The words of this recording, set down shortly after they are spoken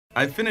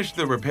I finished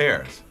the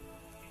repairs.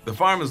 The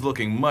farm is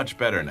looking much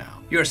better now.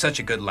 You are such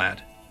a good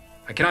lad.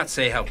 I cannot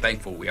say how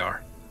thankful we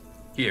are.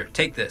 Here,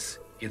 take this.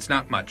 It's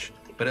not much,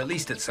 but at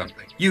least it's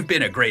something. You've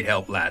been a great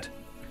help, lad.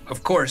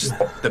 Of course,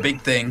 the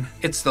big thing,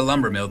 it's the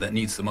lumber mill that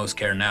needs the most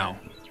care now.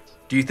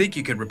 Do you think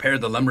you could repair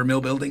the lumber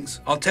mill buildings?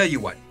 I'll tell you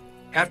what.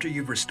 After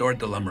you've restored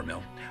the lumber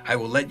mill, I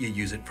will let you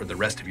use it for the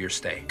rest of your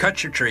stay.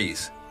 Cut your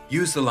trees.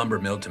 Use the lumber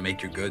mill to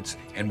make your goods,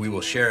 and we will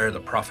share the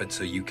profit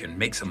so you can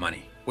make some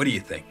money. What do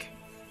you think?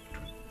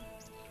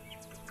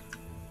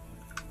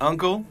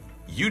 Uncle,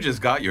 you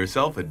just got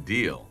yourself a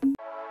deal.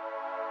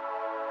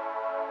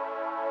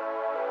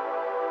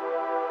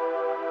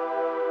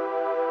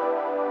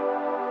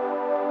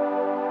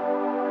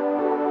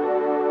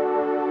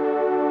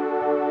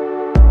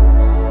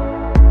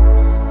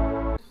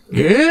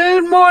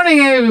 Good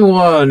morning,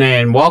 everyone,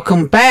 and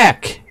welcome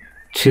back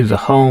to the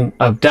home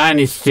of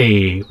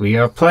Dynasty. We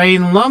are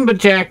playing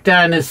Lumberjack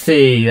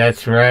Dynasty,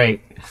 that's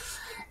right.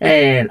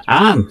 And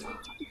I'm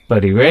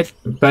Buddy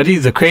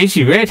the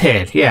Crazy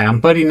Redhead. Yeah, I'm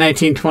Buddy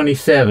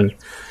 1927.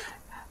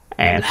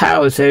 And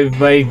how is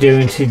everybody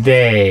doing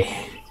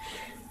today?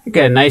 We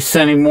got a nice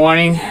sunny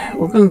morning.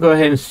 We're going to go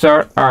ahead and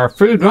start our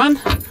food run.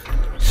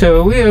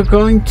 So we are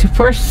going to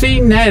first see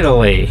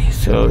Natalie.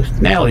 So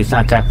Natalie's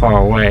not that far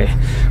away.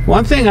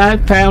 One thing I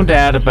found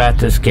out about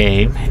this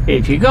game,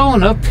 if you're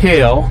going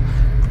uphill,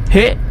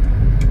 hit,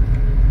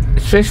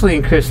 especially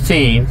in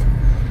Christine,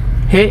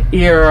 hit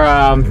your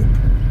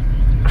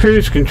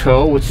cruise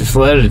control, which is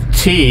letter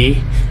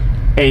T,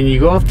 and you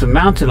go up the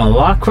mountain a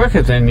lot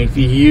quicker than if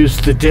you use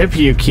the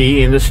W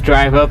key and just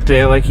drive up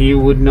there like you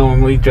would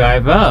normally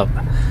drive up.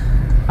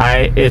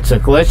 It's a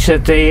glitch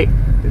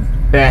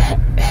that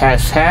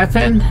has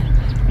happened,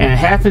 and it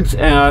happens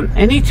on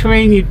any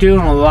terrain you're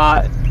doing a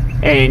lot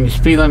and your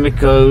speed limit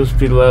goes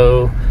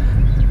below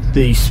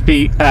the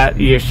speed,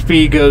 your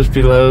speed goes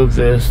below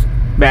the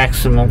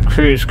maximum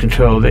cruise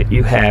control that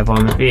you have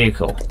on the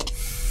vehicle.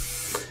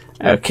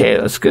 Okay,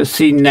 let's go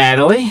see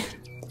Natalie.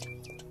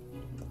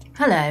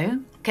 Hello,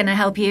 can I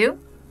help you?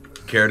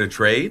 Care to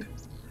trade?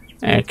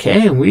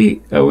 Okay,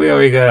 we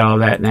already got all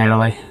that,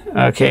 Natalie.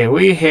 Okay,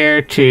 we're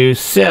here to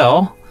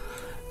sell.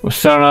 We'll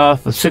start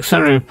off with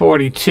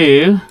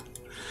 642.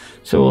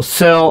 So we'll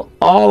sell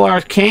all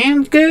our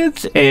canned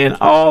goods and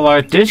all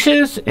our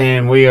dishes,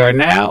 and we are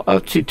now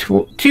up to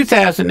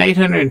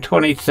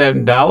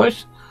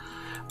 $2,827.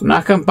 I'm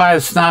not going to buy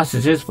the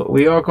sausages, but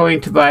we are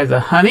going to buy the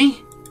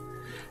honey,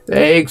 the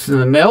eggs,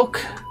 and the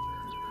milk.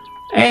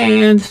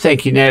 And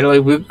thank you,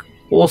 Natalie.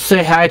 We'll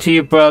say hi to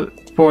your brother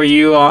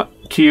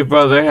to your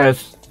brother,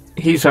 as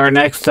he's our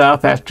next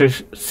stop after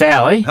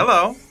Sally.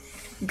 Hello.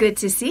 Good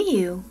to see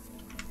you.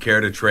 Care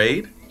to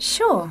trade?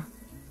 Sure.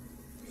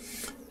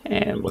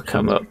 And we'll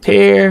come up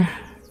here.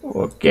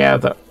 We'll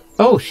gather.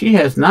 Oh, she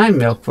has 9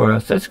 milk for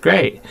us. That's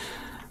great.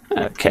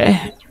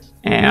 Okay.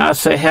 And I'll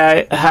say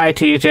hi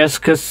to you,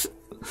 Jessica.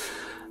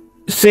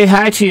 Say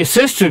hi to your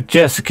sister,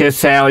 Jessica,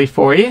 Sally,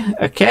 for you.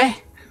 Okay.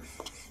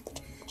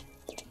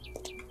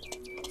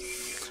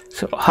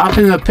 So hop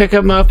in the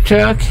pickup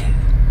truck,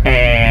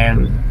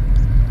 and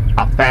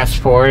I'll fast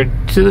forward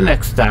to the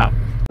next stop.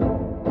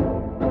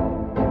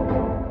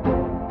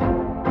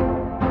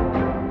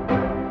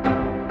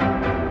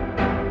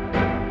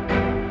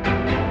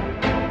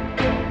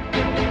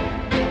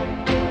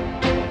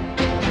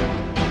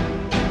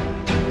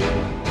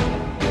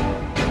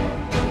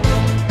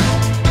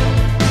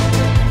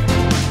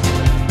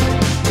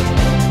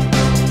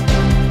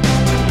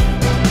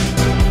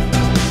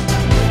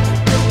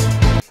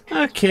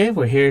 Okay,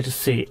 we're here to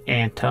see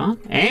Anton.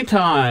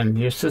 Anton,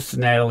 your sister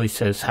Natalie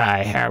says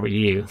hi. How are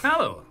you?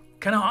 Hello.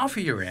 Can I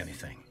offer you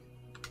anything?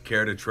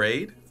 Care to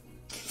trade?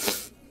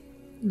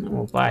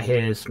 We'll buy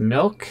his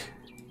milk.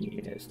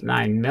 He has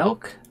 9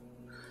 milk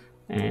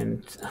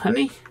and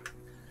honey.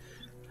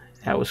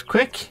 That was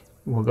quick.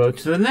 We'll go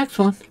to the next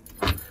one.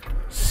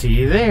 See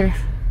you there.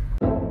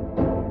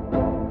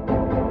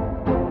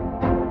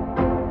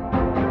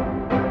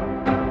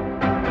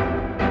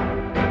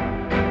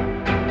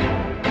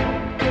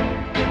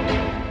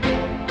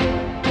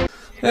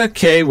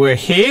 Okay, we're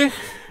here.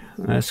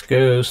 Let's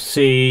go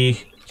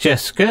see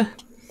Jessica.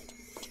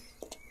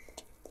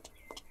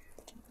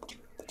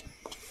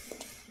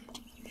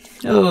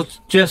 Hello,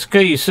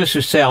 Jessica. Your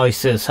sister Sally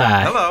says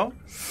hi. Hello.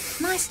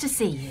 Nice to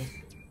see you.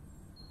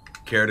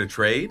 Care to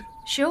trade?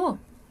 Sure.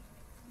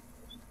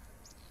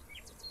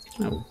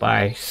 I'll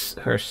buy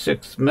her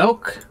 6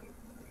 milk.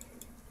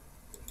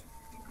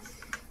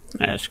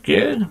 That's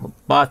good. We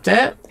bought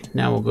that.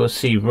 Now we'll go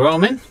see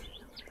Roman.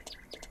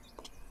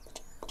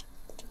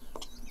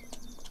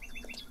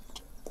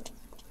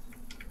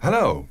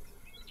 Hello.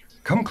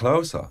 Come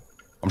closer.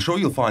 I'm sure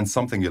you'll find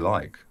something you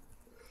like.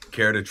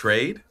 Care to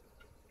trade?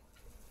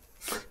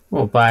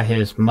 We'll buy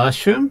his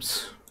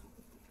mushrooms.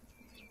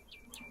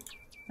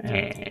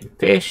 And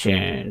fish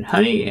and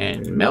honey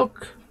and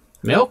milk.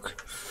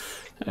 Milk.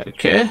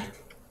 Okay.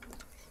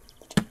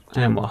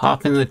 And we'll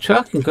hop in the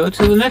truck and go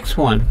to the next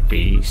one.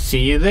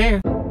 See you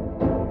there.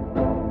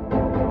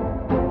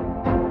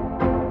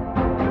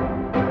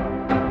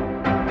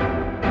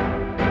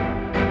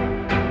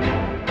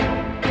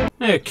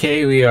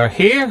 Okay, we are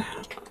here.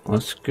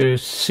 Let's go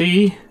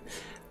see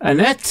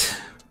Annette.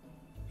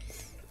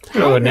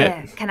 Hello, Hi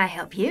Annette. there. Can I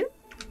help you?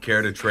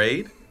 Care to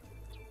trade?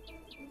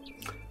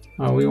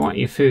 Oh, we want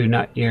your food,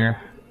 not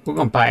your... We're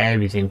gonna buy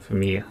everything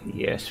from you.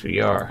 Yes, we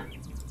are.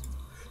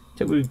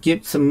 Did we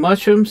get some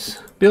mushrooms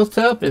built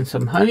up and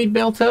some honey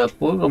built up?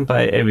 We're gonna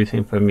buy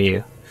everything from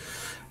you.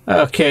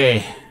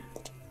 Okay.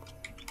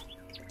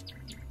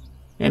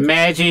 And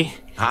Maggie.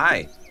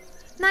 Hi.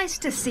 Nice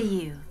to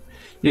see you.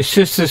 Your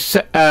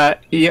sister,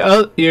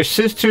 your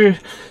sister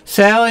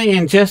Sally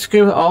and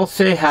Jessica all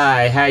say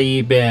hi. How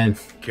you been?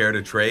 Care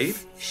to trade?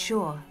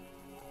 Sure.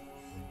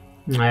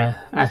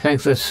 I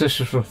think the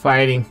sisters were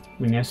fighting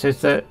when I said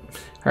that.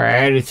 Her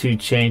attitude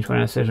changed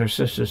when I said her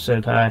sister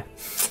said hi.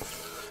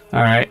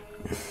 Alright.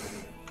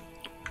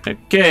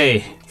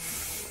 Okay.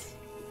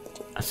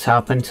 Let's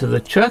hop into the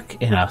truck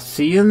and I'll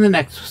see you in the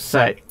next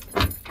site.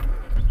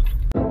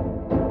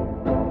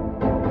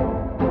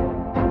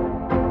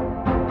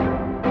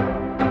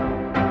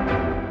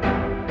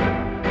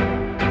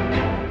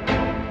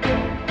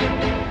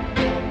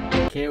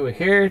 Okay, we're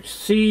here to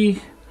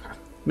see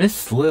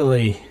Miss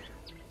Lily.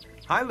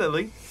 Hi,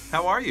 Lily.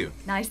 How are you?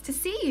 Nice to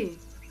see you.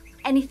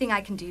 Anything I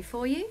can do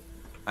for you?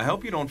 I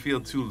hope you don't feel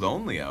too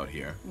lonely out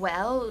here.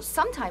 Well,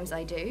 sometimes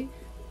I do,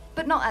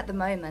 but not at the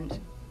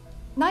moment.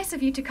 Nice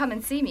of you to come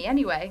and see me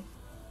anyway.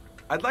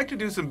 I'd like to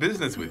do some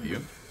business with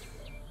you.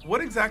 What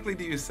exactly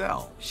do you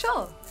sell?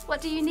 Sure.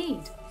 What do you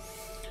need?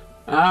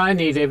 I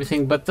need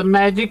everything but the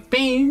magic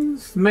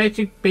beans,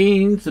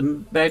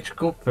 the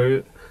magical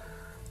fruit.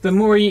 The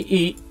more you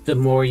eat, the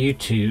more you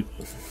toot.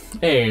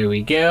 There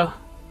we go.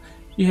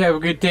 You have a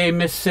good day,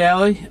 Miss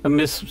Sally.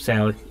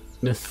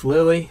 Miss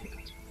Lily.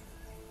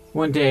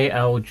 One day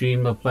I will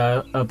dream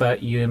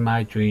about you in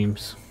my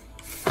dreams.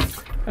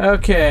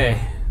 Okay.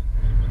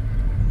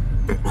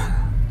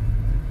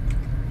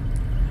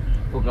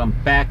 We're gonna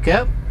back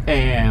up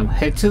and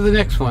head to the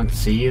next one.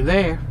 See you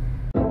there.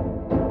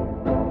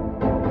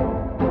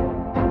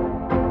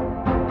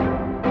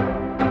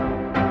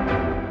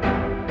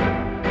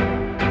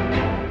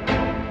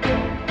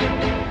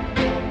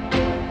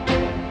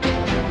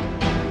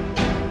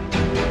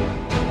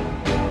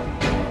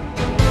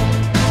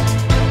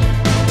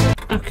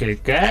 Okay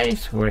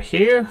guys, we're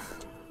here.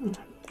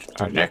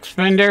 Our next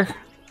vendor.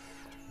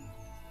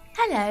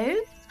 Hello.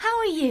 How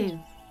are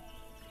you?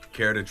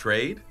 Care to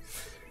trade?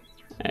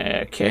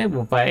 Okay,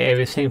 we'll buy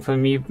everything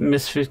from you,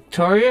 Miss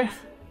Victoria.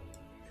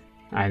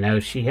 I know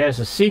she has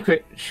a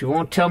secret. She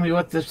won't tell me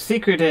what the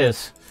secret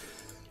is.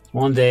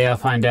 One day I'll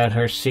find out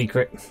her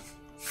secret.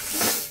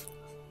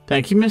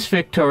 Thank you, Miss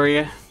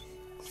Victoria.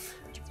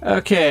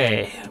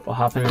 Okay, we'll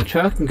hop in the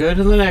truck and go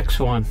to the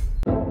next one.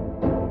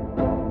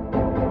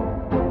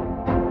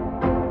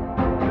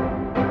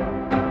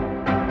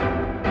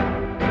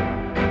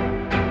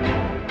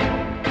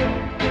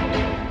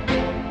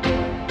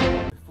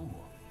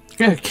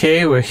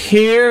 Okay, we're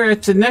here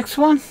at the next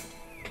one.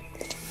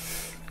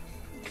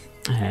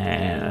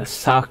 And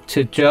let's talk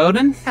to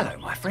Jordan. Hello,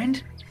 my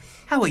friend.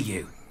 How are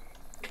you?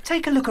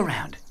 Take a look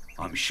around.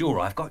 I'm sure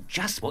I've got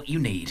just what you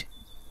need.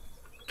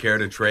 Care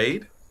to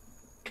trade?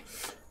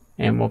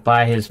 And we'll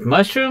buy his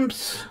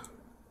mushrooms,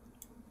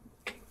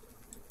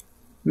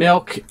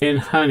 milk, and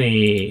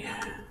honey.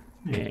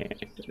 And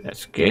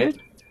that's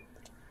good.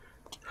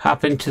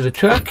 Hop into the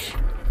truck.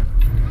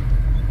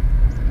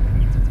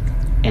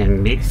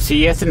 And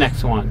see you at the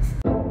next one.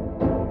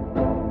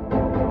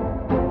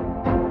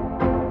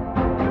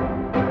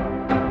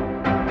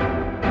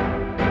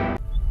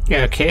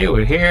 Okay,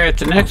 we're here at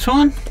the next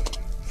one.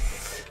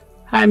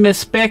 Hi,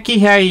 Miss Becky.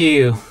 How are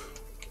you?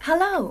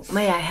 Hello.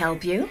 May I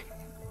help you?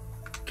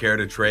 Care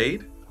to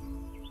trade?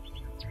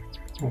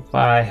 We'll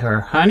buy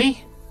her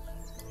honey,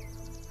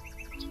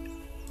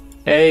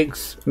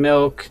 eggs,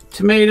 milk,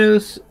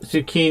 tomatoes,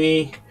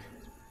 zucchini,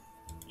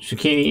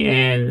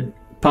 and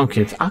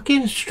pumpkins. I'll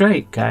get it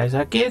straight, guys.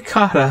 I'll get it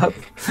caught up.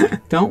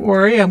 Don't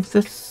worry, I'm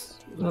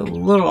just a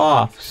little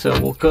off. So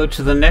we'll go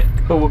to the next,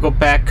 or we'll go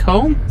back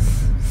home,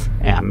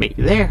 and I'll meet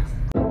you there.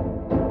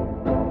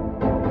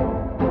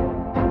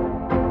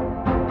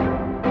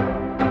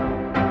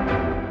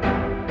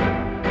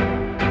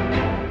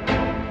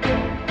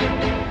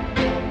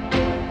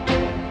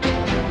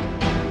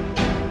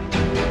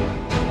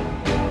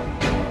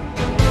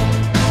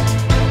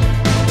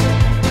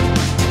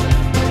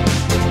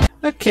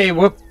 Okay,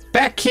 we're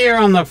back here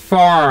on the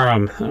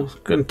farm. I'm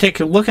going to take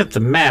a look at the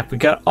map. We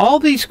got all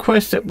these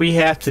quests that we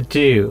have to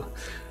do.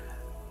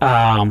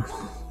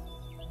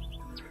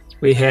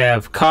 We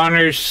have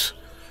Connor's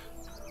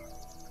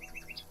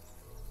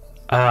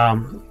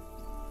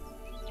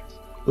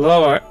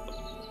lower,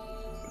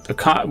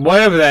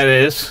 whatever that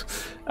is,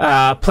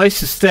 place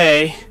to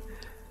stay,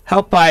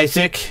 help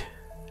Isaac,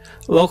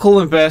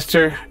 local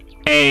investor,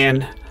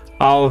 and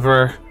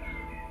Oliver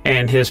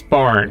and his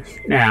barn.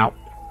 Now,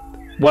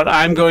 what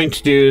I'm going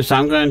to do is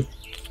I'm going to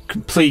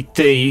complete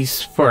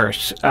these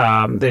first.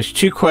 There's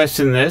 2 quests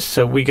in this,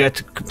 so we got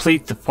to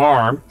complete the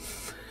farm,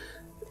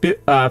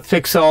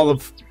 fix all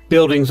the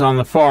buildings on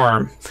the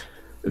farm.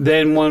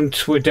 then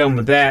once we're done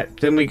with that,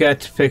 then we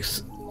got to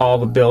fix all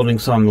the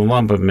buildings on the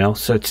lumber mill.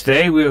 So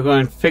today we're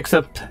going to fix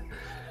up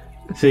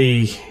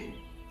the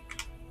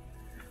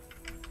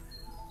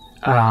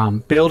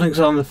buildings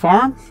on the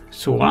farm.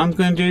 So what I'm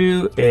going to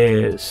do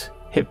is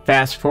hit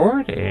fast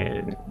forward,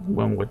 and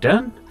when we're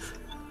done,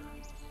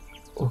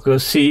 we'll go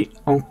see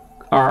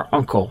our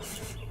uncle.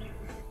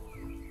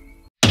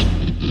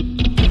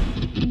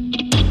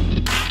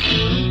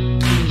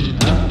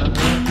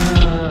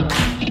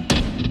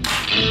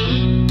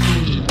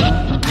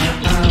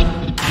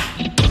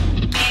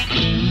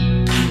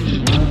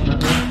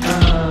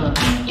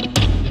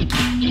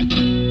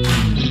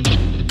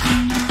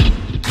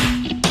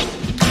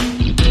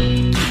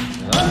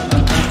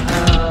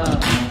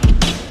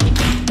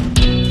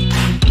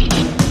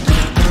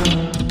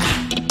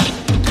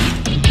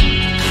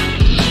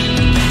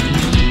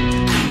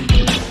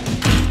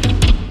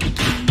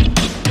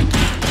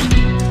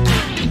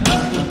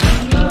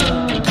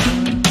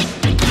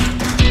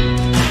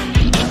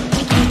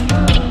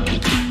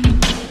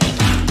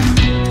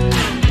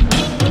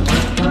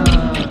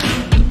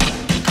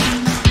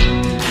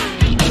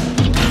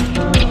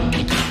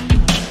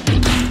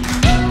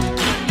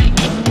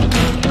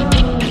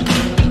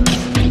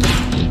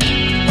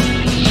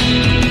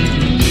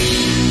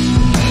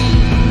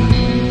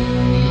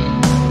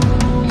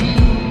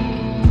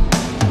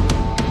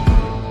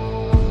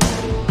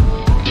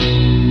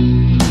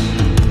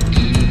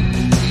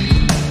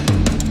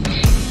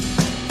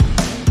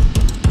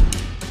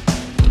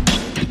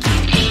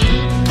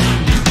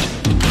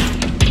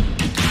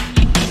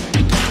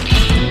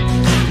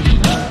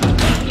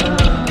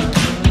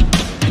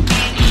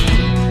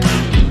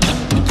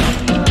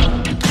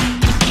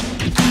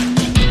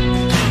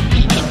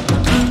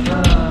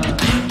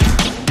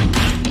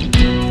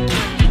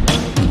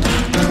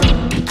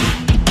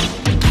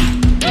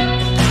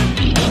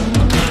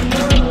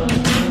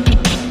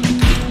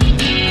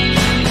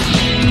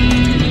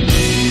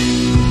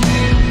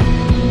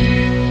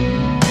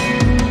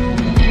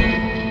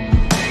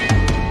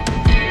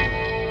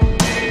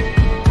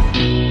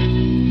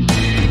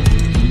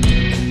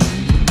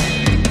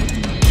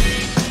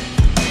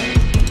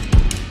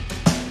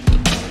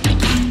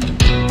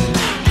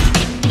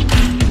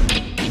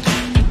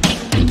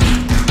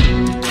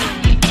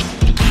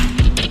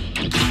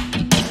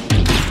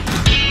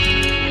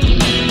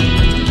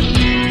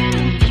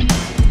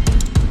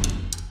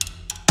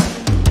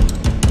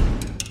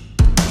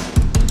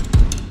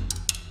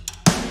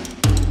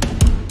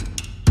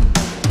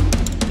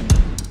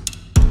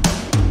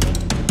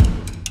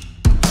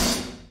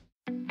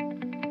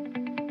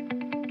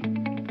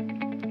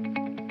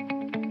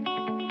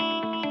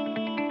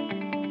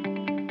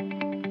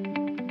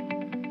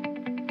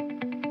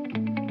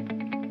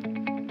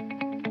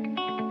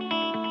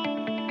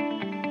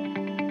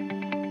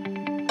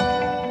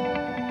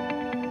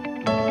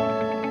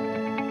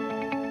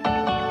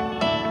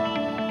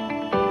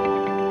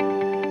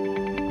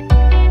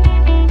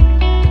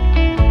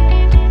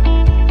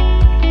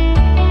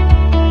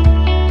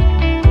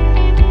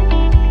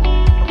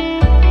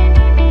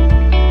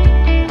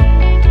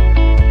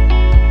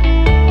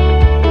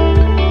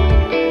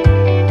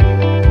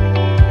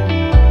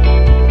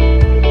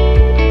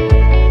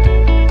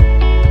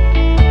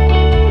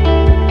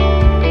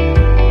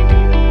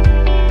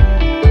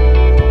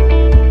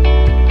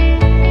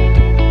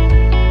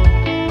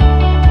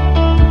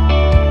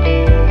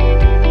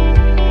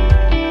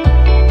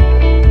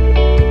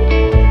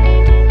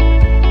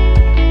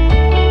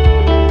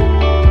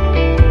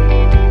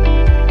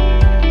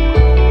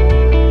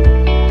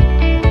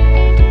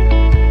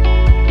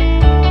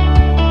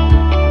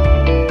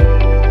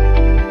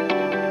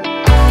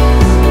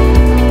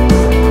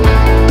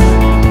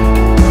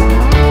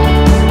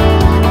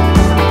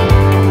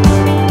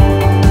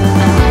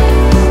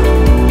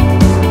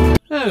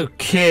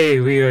 Okay,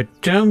 we are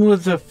done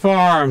with the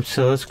farm,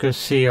 so let's go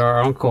see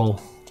our uncle.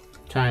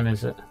 What time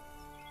is it?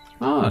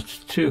 Oh, it's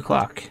 2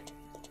 o'clock.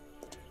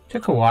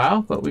 Took a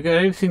while, but we got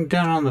everything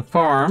done on the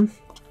farm.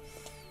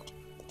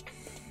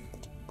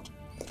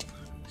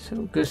 So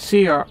we'll go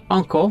see our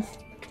uncle.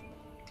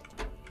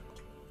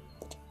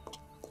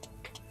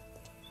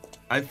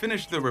 I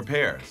finished the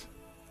repairs.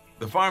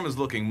 The farm is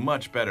looking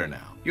much better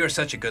now. You are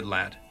such a good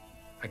lad.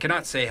 I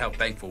cannot say how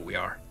thankful we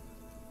are.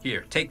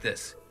 Here, take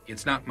this.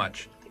 It's not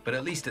much, but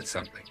at least it's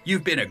something.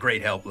 You've been a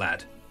great help,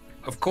 lad.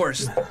 Of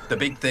course, the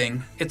big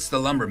thing, it's the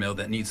lumber mill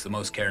that needs the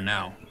most care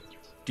now.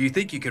 Do you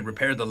think you could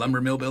repair the lumber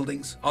mill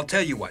buildings? I'll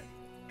tell you what.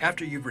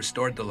 After you've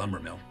restored the lumber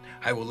mill,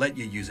 I will let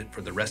you use it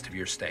for the rest of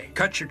your stay.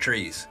 Cut your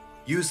trees.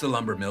 Use the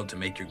lumber mill to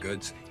make your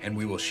goods, and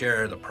we will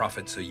share the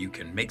profit so you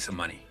can make some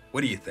money.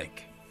 What do you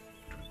think?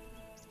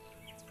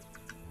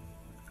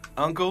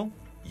 Uncle,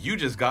 you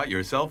just got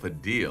yourself a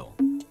deal.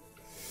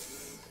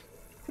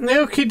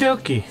 Okie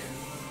dokie.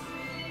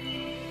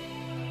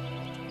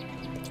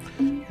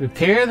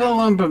 Repair the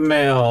lumber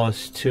mill.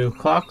 It's 2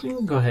 o'clock. We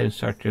can go ahead and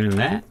start doing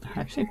that.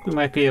 I think we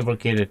might be able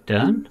to get it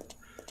done.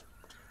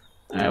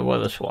 Well,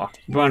 let's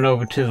run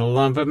over to the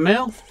lumber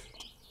mill.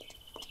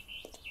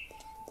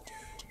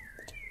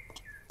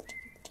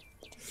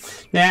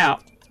 Now,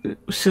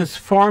 since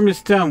the farm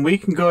is done, we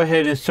can go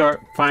ahead and start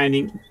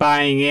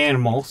buying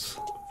animals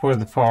for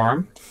the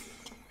farm.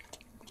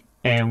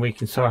 And we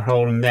can start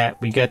holding that.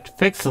 We got to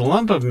fix the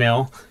lumber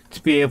mill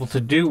to be able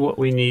to do what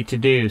we need to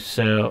do.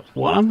 So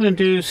what I'm going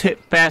to do is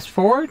hit fast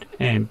forward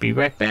and be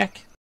right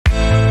back.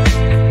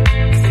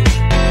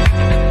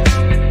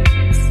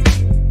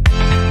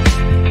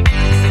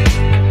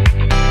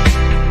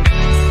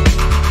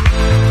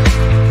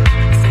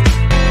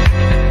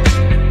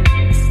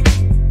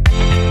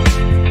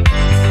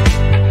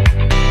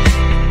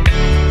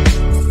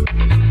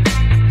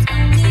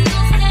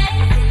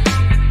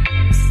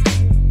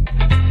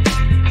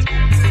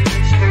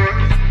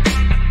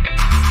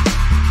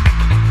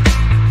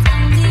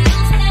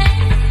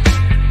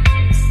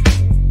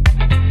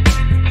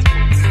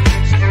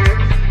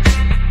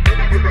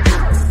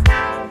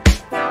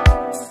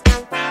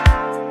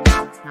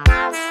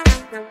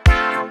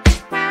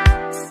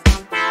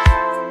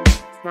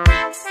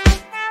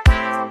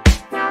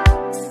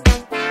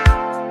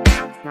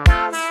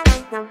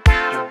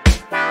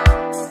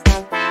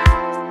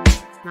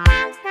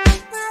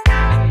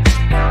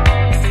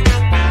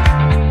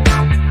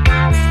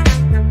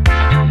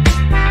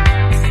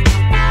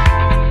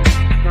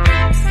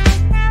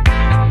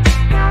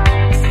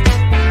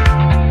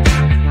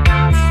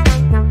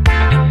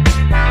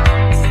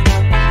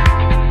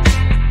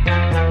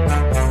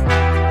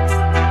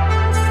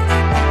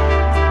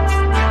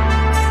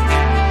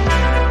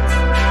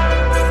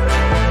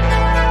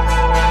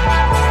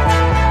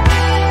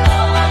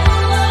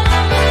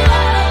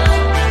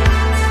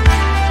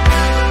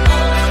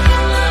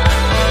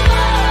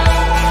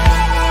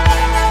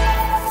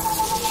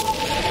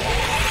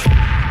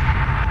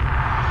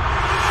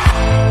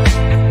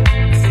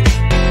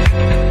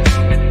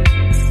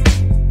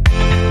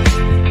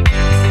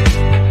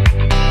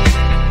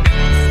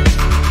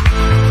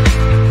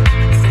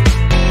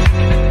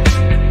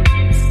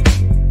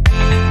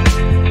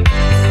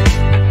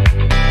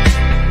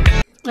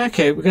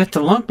 Okay, we got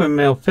the lumber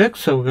mill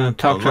fixed, so we're going to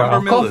talk to our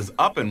uncle. The lumber mill is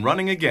up and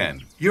running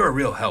again. You're a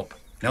real help.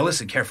 Now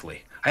listen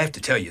carefully. I have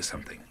to tell you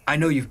something. I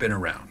know you've been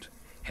around,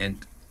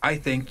 and I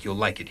think you'll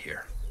like it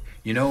here.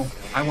 You know,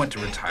 I want to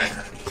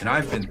retire, and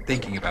I've been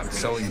thinking about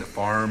selling the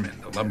farm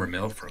and the lumber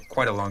mill for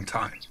quite a long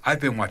time.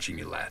 I've been watching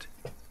you, lad.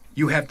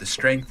 You have the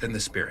strength and the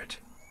spirit.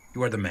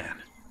 You are the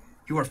man.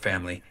 You are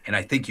family, and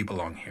I think you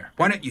belong here.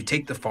 Why don't you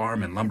take the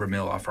farm and lumber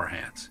mill off our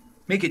hands?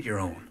 Make it your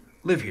own.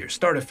 Live here,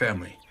 start a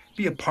family.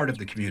 Be a part of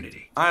the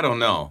community. I don't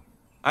know.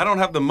 I don't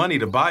have the money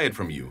to buy it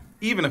from you,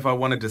 even if I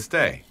wanted to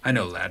stay. I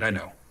know, lad, I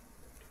know.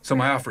 So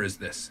my offer is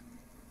this.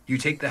 You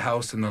take the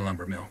house and the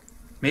lumber mill,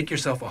 make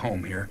yourself a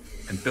home here,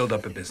 and build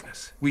up a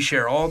business. We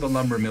share all the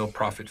lumber mill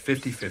profit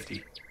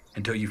 50-50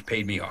 until you've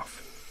paid me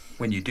off.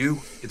 When you do,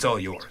 it's all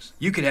yours.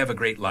 You could have a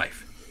great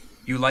life.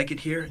 You like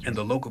it here, and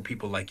the local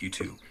people like you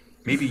too.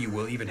 Maybe you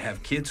will even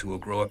have kids who will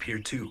grow up here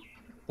too.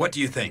 What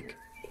do you think?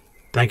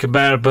 Think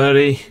about it,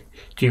 buddy.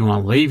 Do you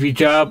want to leave your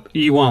job?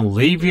 You want to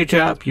leave your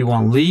job? You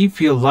want to leave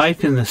your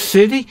life in the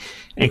city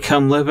and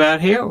come live out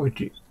here? Or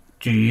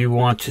do you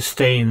want to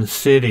stay in the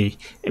city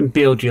and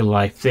build your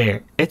life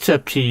there? It's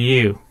up to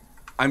you.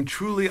 I'm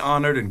truly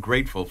honored and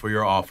grateful for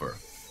your offer.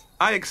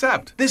 I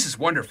accept. This is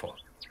wonderful.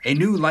 A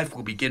new life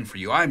will begin for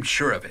you. I'm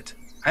sure of it.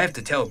 I have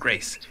to tell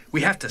Grace.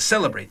 We have to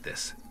celebrate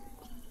this.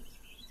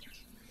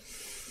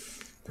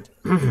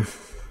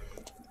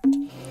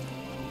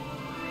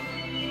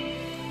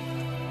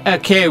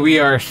 Okay, we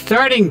are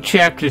starting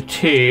chapter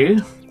 2.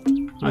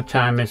 What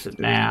time is it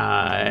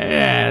now?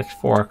 Yeah, it's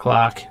 4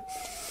 o'clock.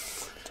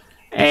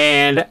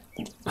 And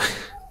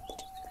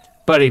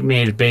Buddy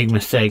made a big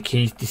mistake.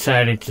 He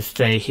decided to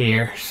stay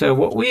here. So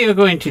what we are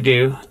going to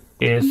do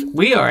is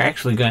we are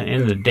actually going to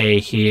end the day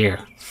here.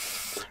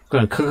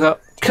 We're going to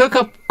cook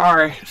up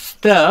our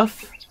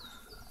stuff.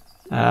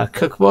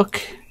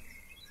 Cookbook.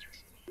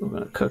 We're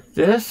going to cook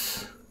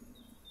this.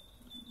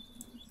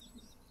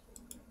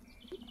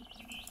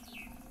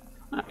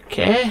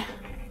 Okay.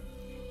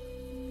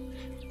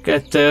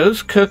 Got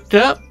those cooked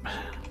up.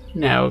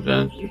 Now we're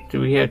going to,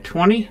 do we have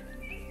 20?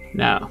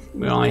 No,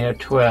 we only have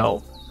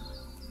 12.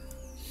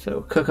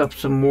 So cook up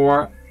some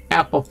more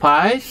apple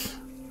pies.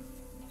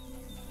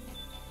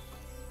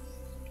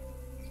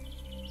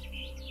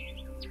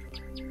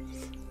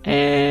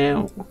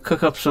 And we'll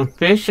cook up some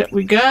fish that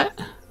we got.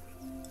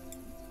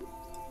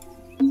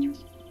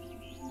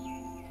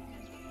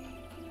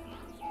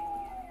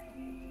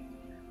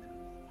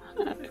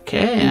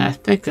 Okay, I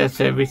think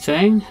that's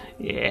everything.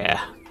 Yeah.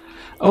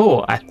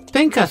 Oh, I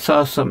think I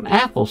saw some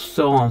apples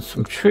still on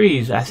some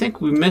trees. I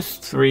think we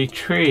missed 3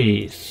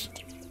 trees.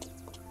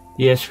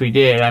 Yes, we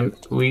did.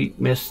 We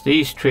missed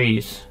these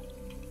trees.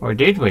 Or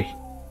did we?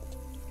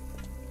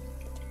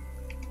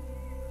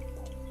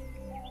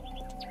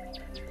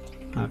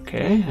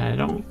 Okay, I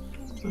don't...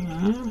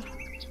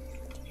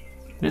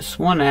 missed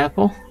 1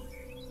 apple.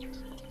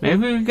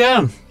 Maybe we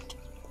got them.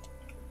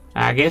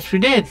 I guess we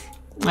did.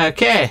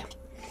 Okay.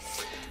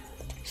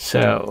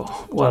 So,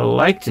 what I'd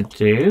like to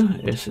do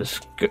is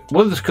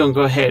we're just going to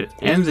go ahead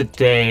and end the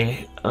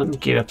day. Let me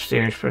get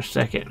upstairs for a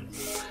second.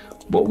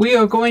 what we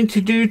are going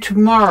to do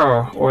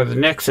tomorrow, or the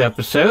next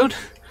episode,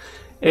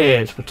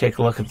 is, we'll take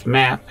a look at the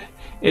map,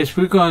 is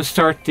we're going to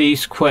start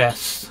these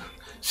quests.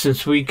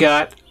 Since we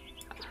got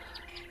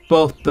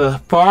both the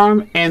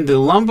farm and the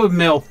lumber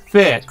mill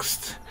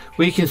fixed,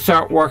 we can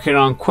start working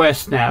on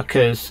quests now,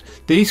 because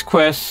these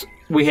quests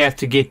we have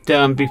to get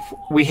done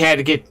before we had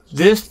to get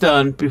this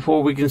done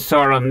before we can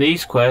start on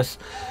these quests,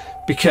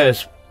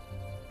 because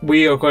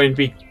we are going to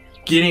be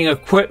getting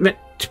equipment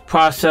to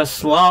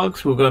process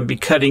logs, we're going to be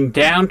cutting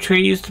down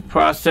trees to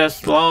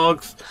process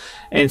logs,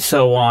 and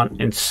so on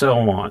and so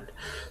on.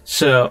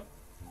 So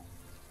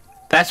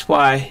that's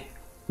why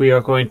we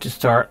are going to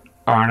start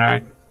on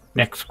our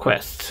next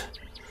quest.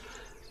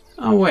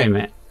 Oh, wait a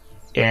minute.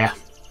 Yeah.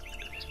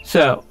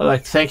 So, I'd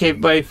like to thank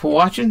everybody for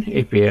watching.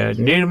 If you're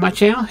new to my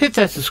channel, hit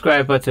that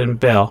subscribe button and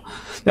bell.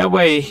 That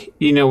way,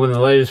 you know when the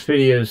latest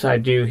videos I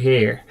do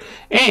here.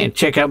 And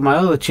check out my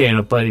other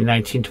channel,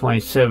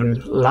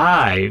 Buddy1927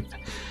 Live.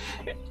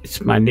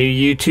 It's my new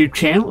YouTube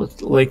channel.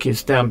 The link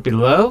is down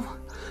below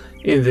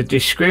in the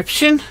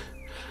description.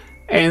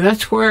 And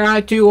that's where I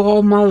do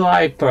all my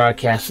live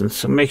broadcasting.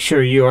 So make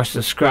sure you are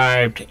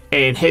subscribed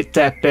and hit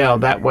that bell.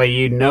 That way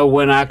you know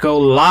when I go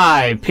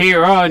live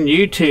here on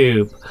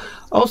YouTube.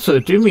 Also,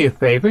 do me a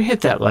favor,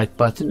 hit that like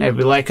button.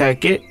 Every like I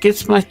get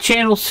gets my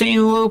channel seen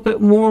a little bit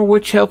more,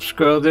 which helps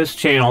grow this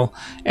channel,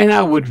 and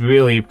I would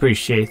really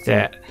appreciate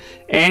that.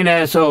 And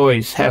as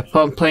always, have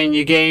fun playing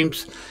your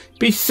games,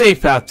 be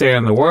safe out there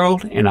in the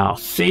world, and I'll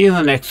see you in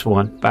the next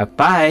one.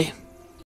 Bye-bye.